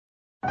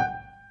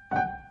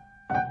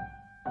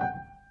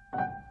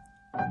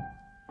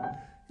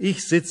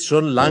Ich sitz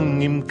schon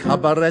lang im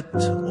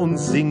Kabarett und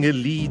singe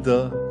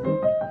Lieder,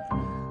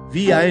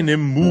 wie eine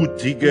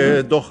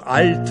mutige, doch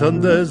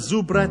alternde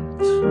Soubrette.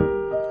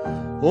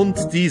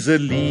 Und diese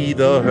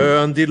Lieder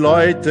hören die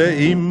Leute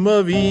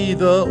immer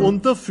wieder,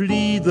 und der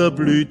Flieder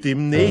blüht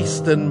im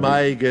nächsten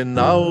Mai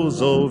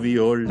genauso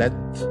violett.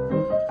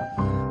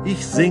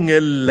 Ich singe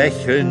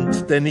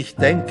lächelnd, denn ich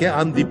denke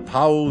an die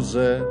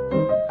Pause.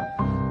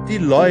 Die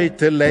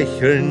Leute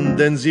lächeln,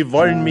 denn sie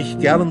wollen mich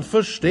gern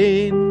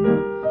verstehen.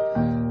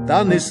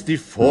 Dann ist die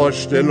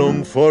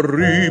Vorstellung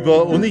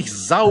vorüber und ich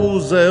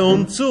sause,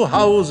 und zu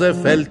Hause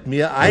fällt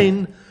mir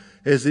ein,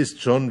 es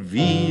ist schon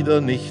wieder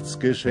nichts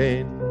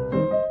geschehen.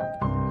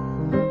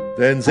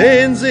 Denn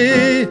sehen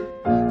Sie,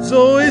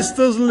 so ist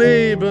das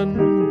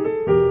Leben.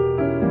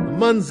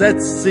 Man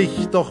setzt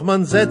sich, doch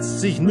man setzt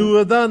sich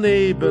nur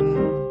daneben.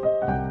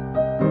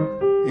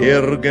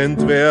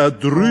 Irgendwer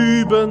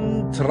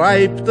drüben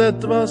treibt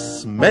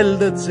etwas,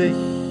 meldet sich,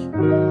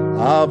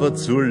 aber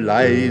zu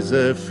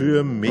leise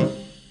für mich.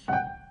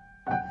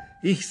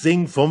 Ich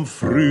sing vom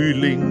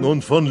Frühling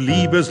und von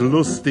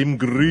Liebeslust im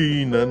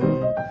Grünen,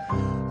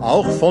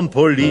 auch von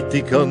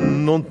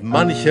Politikern und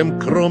manchem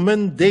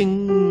krummen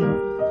Ding.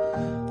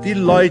 Die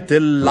Leute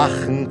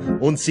lachen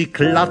und sie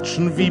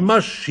klatschen wie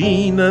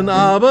Maschinen,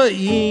 aber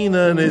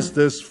ihnen ist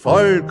es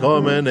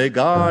vollkommen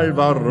egal,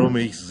 warum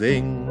ich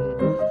sing.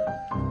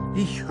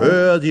 Ich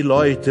hör die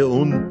Leute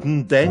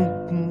unten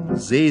denken,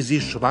 seh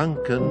sie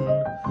schwanken,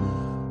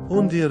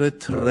 und ihre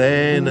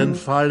Tränen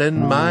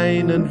fallen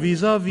meinen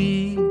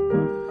vis-à-vis.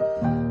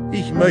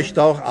 Ich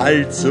möchte auch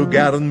allzu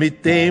gern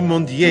mit dem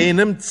und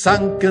jenem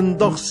zanken,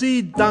 doch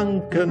sie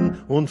danken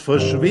und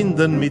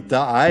verschwinden mit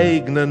der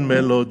eigenen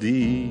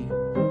Melodie.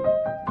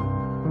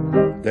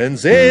 Denn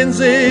sehen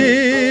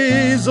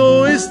Sie,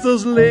 so ist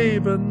das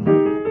Leben.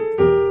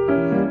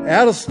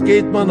 Erst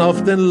geht man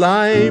auf den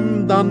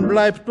Leim, dann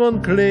bleibt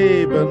man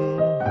kleben.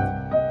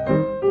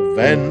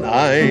 Wenn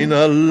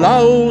einer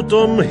laut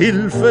um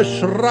Hilfe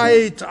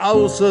schreit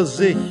außer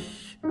sich,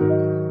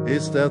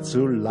 ist er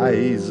zu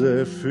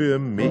leise für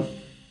mich.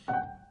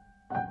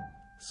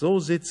 So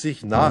sitz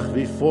ich nach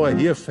wie vor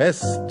hier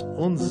fest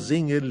und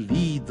singe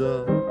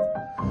Lieder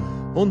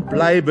und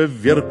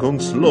bleibe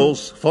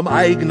wirkungslos vom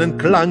eigenen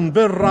Klang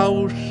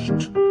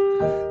berauscht.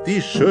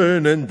 Die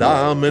schönen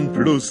Damen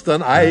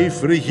plustern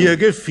eifrig ihr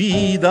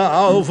Gefieder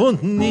auf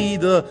und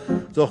nieder,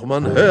 doch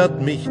man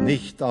hört mich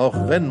nicht,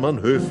 auch wenn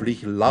man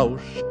höflich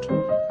lauscht.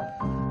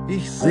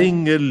 Ich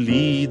singe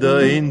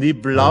Lieder in die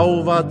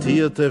blau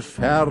wattierte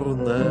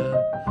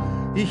Ferne,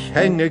 ich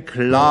hänge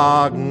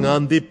Klagen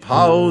an die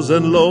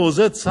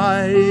pausenlose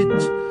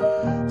Zeit.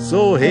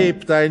 So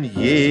hebt ein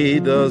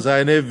jeder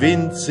seine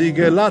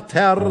winzige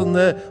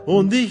Laterne,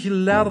 und ich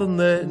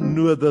lerne,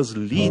 nur das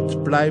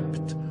Lied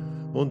bleibt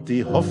und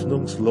die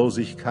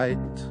Hoffnungslosigkeit.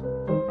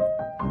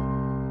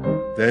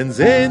 Denn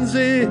sehen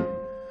Sie,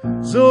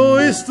 so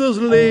ist das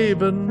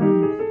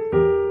Leben,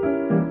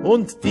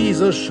 und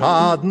dieser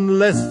Schaden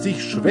lässt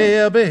sich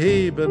schwer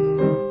beheben.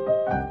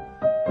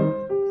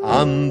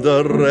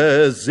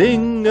 Andere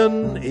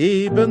singen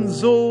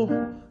ebenso,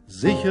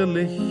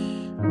 sicherlich,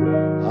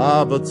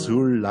 aber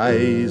zu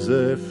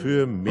leise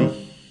für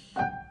mich.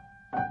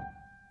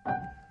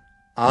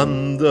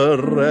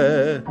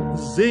 Andere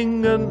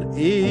singen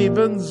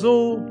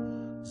ebenso,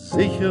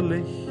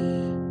 sicherlich,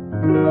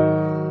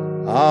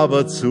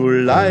 aber zu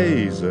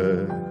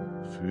leise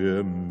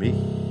für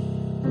mich.